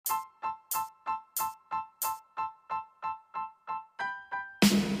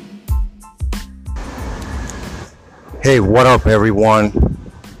Hey, what up, everyone?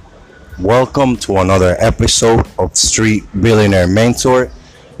 Welcome to another episode of Street Billionaire Mentor.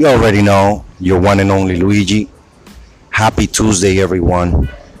 You already know your one and only Luigi. Happy Tuesday, everyone.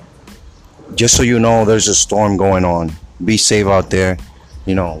 Just so you know, there's a storm going on. Be safe out there.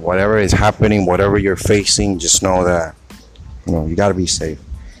 Whatever is happening, whatever you're facing, just know that, you got to be safe.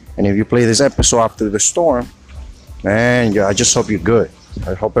 And if you play this episode after the storm, man, I just hope you're good.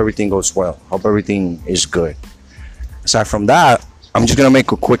 I hope everything goes well. Hope everything is good. Aside from that, I'm just gonna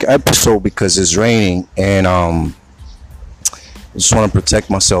make a quick episode because it's raining, and I just want to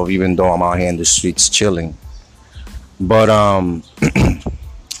protect myself, even though I'm out here in the streets chilling. But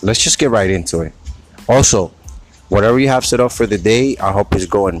let's just get right into it. Also, whatever you have set up for the day, I hope it's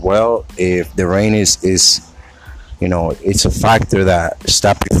going well. If the rain is it's a factor that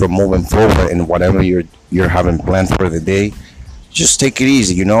stops you from moving forward in whatever you're having planned for the day, just take it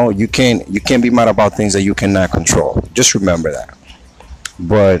easy. You can't be mad about things that you cannot control. Just remember that.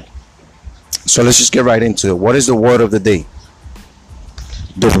 But so let's just get right into it. What is the word of the day?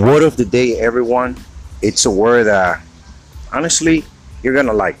 The word of the day, everyone, it's a word that honestly you're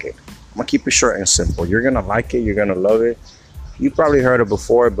gonna like it. I'm gonna keep it short and simple. You're gonna like it, you're gonna love it. You probably heard it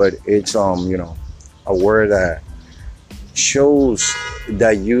before, but it's a word that shows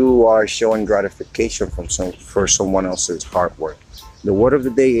that you are showing gratification for someone else's hard work. The word of the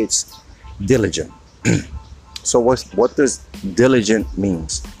day is diligent. So what does diligent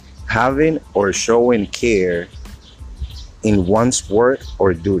means? Having or showing care in one's work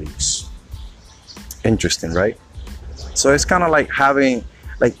or duties. Interesting, right? So it's kind of like having,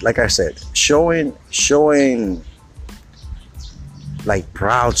 like I said, showing like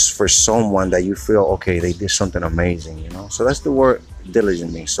proud for someone that you feel, okay, they did something amazing, So that's the word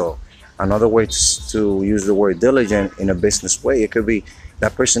diligent means. So another way to use the word diligent in a business way, it could be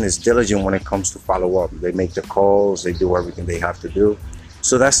that person is diligent when it comes to follow up. They make the calls, they do everything they have to do.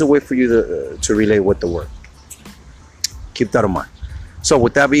 So that's the way for you to relate with the word. Keep that in mind. So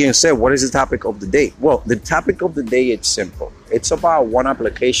with that being said, what is the topic of the day? Well, the topic of the day, it's simple. It's about one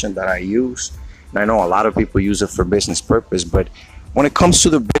application that I use. And I know a lot of people use it for business purpose, but when it comes to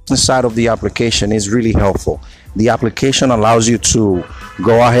the business side of the application, it's really helpful. The application allows you to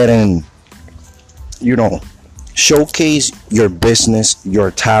go ahead and, showcase your business, your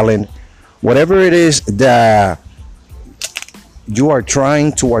talent, whatever it is that you are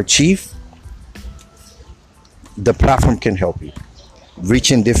trying to achieve. The platform can help you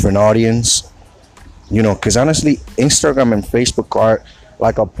reaching different audience, because honestly, Instagram and Facebook are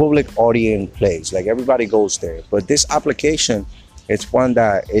like a public audience place. Like everybody goes there, but this application, it's one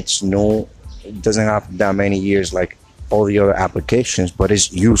that it's new. It doesn't have that many years like all the other applications, but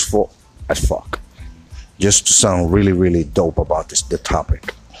it's useful as fuck. Just to sound really, really dope about the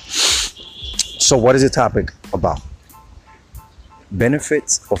topic. So what is the topic about?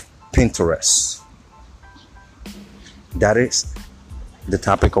 Benefits of Pinterest. That is the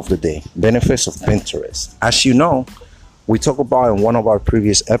topic of the day. Benefits of Pinterest. As you know, we talked about in one of our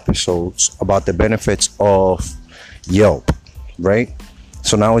previous episodes about the benefits of Yelp, right?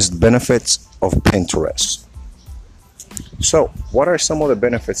 So now it's the benefits of Pinterest. So what are some of the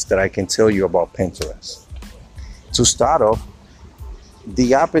benefits that I can tell you about Pinterest? To start off,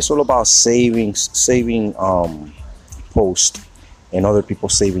 the app is all about saving posts and other people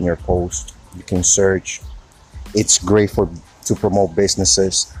saving your post. You can search. It's great to promote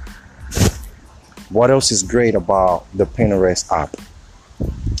businesses. What else is great about the Pinterest app?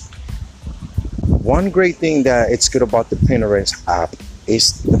 One great thing that it's good about the Pinterest app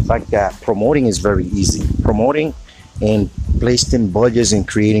is the fact that promoting is very easy. Promoting and placing budgets and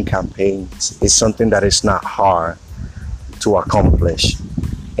creating campaigns is something that is not hard to accomplish.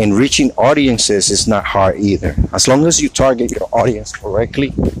 And reaching audiences is not hard either. As long as you target your audience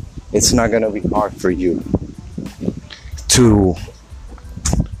correctly, it's not going to be hard for you to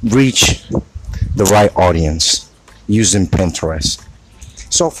reach the right audience using Pinterest.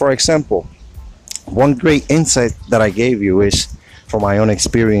 So for example, one great insight that I gave you is from my own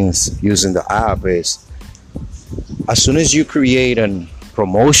experience using the app is, as soon as you create a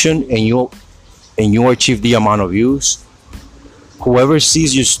promotion and you achieve the amount of views, whoever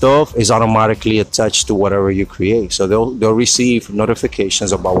sees your stuff is automatically attached to whatever you create. So they'll receive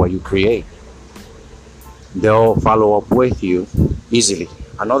notifications about what you create. They'll follow up with you easily.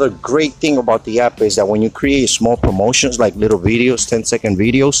 Another great thing about the app is that when you create small promotions like little videos, 10-second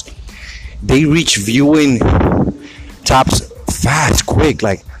videos, they reach viewing tops fast, quick.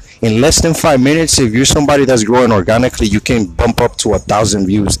 Like in less than 5 minutes, if you're somebody that's growing organically, you can bump up to 1,000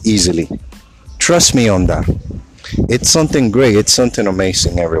 views easily. Trust me on that. It's something great. It's something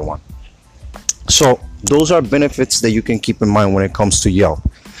amazing, everyone. So Those are benefits that you can keep in mind when it comes to Yelp.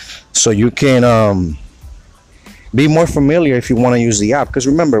 So you can be more familiar if you want to use the app. Because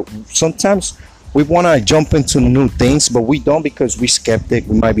remember, sometimes we want to jump into new things, but we don't because we're skeptic.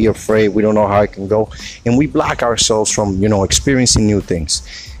 We might be afraid. We don't know how it can go, and we block ourselves from experiencing new things.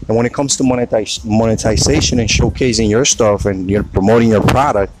 And when it comes to monetization and showcasing your stuff and you're promoting your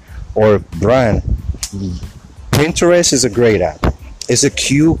product or brand, Pinterest is a great app. It's a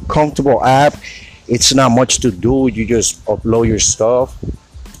cute, comfortable app. It's not much to do. You just upload your stuff,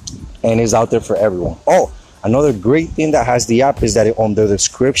 and it's out there for everyone. Oh, another great thing that has the app is that on the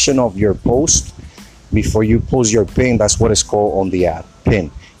description of your post, before you post your pin, that's what it's called on the app, pin.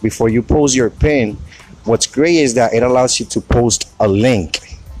 Before you post your pin, what's great is that it allows you to post a link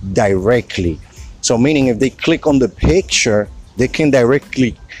directly. So meaning if they click on the picture, they can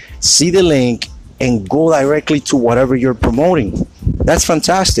directly see the link and go directly to whatever you're promoting. That's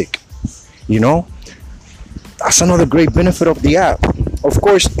fantastic. That's another great benefit of the app. Of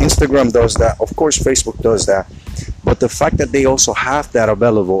course, Instagram does that. Of course, Facebook does that. But the fact that they also have that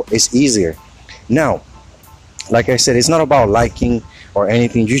available is easier. Now, like I said, it's not about liking or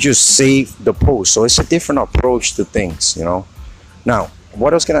anything. You just save the post. So it's a different approach to things. Now,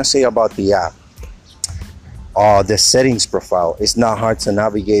 what else can I say about the app? The settings profile. It's not hard to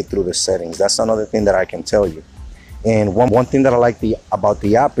navigate through the settings. That's another thing that I can tell you. And one thing that I like about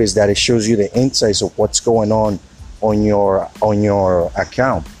the app is that it shows you the insights of what's going on your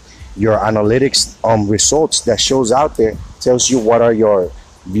account. Your analytics results that shows out there tells you what are your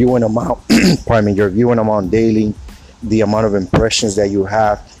viewing amount, pardon me, your viewing amount daily, the amount of impressions that you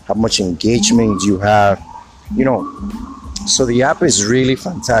have, how much engagement you have, So the app is really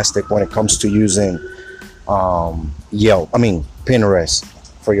fantastic when it comes to using Pinterest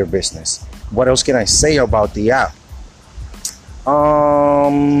for your business. What else can I say about the app?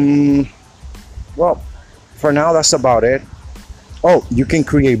 Well, for now, that's about it. Oh, you can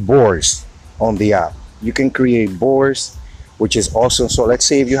create boards on the app. You can create boards, which is awesome. So let's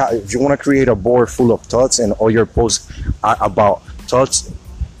say if you want to create a board full of thoughts and all your posts are about thoughts,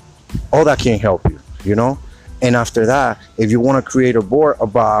 all that can help you, And after that, if you want to create a board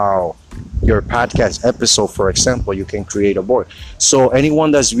about your podcast episode, for example, you can create a board. So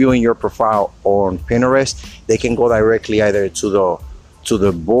anyone that's viewing your profile on Pinterest, they can go directly either to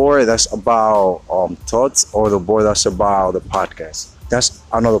the board that's about thoughts or the board that's about the podcast. That's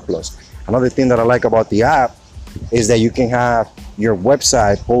another plus. Another thing that I like about the app is that you can have your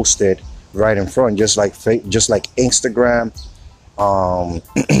website posted right in front, just like Instagram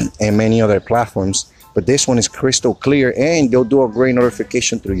and many other platforms. But this one is crystal clear, and they'll do a great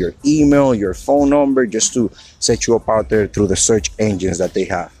notification through your email, your phone number, just to set you up out there through the search engines that they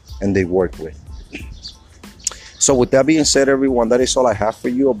have and they work with. So with that being said, everyone, that is all I have for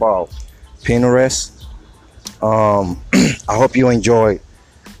you about Pinterest. I hope you enjoy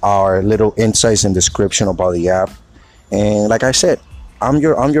our little insights and description about the app. And like I said, I'm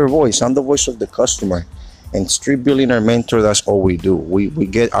your voice. I'm the voice of the customer. And Street Billionaire Mentor, that's all we do. We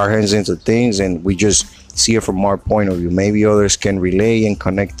get our hands into things and we just see it from our point of view. Maybe others can relay and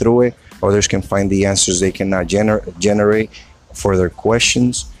connect through it. Others can find the answers they cannot generate for their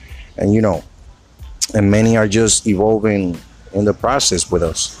questions. And and many are just evolving in the process with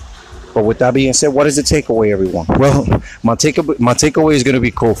us. But with that being said, what is the takeaway, everyone? Well, my takeaway is going to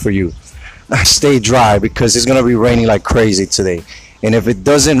be cool for you. Stay dry because it's going to be raining like crazy today. And if it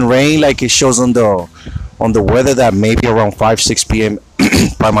doesn't rain like it shows on the weather, that maybe around 5-6 p.m.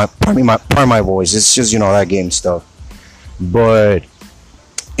 Pardon my voice. It's just that game stuff. But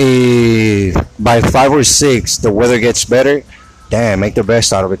if by 5 or 6 the weather gets better, damn, make the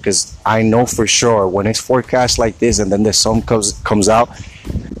best out of it, because I know for sure when it's forecast like this and then the sun comes out,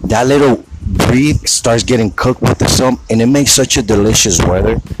 that little breeze starts getting cooked with the sun, and it makes such a delicious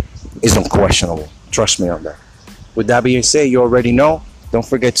weather. It's unquestionable. Trust me on that. With that being said, you already know. Don't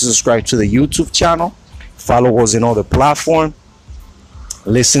forget to subscribe to the YouTube channel. Follow us in all the platforms.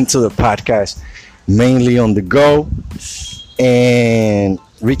 Listen to the podcast mainly on the go. And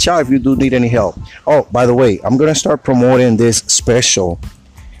reach out if you do need any help. Oh, by the way, I'm going to start promoting this special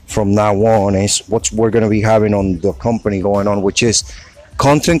from now on. It's what we're going to be having on the company going on, which is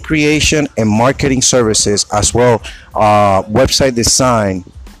content creation and marketing services, as well website design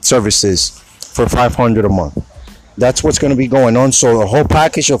services for $500 a month. That's what's going to be going on. So the whole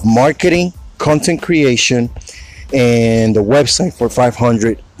package of marketing, content creation, and the website for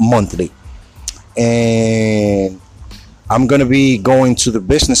 $500 monthly. And I'm going to be going to the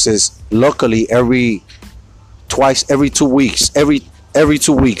businesses locally every 2 weeks, every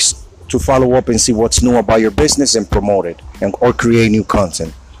 2 weeks, to follow up and see what's new about your business and promote it or create new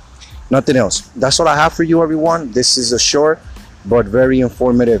content. Nothing else. That's all I have for you, everyone. This is a short but very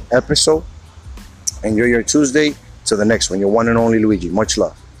informative episode. Enjoy your Tuesday. To the next one. Your one and only Luigi. Much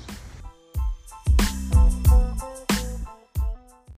love.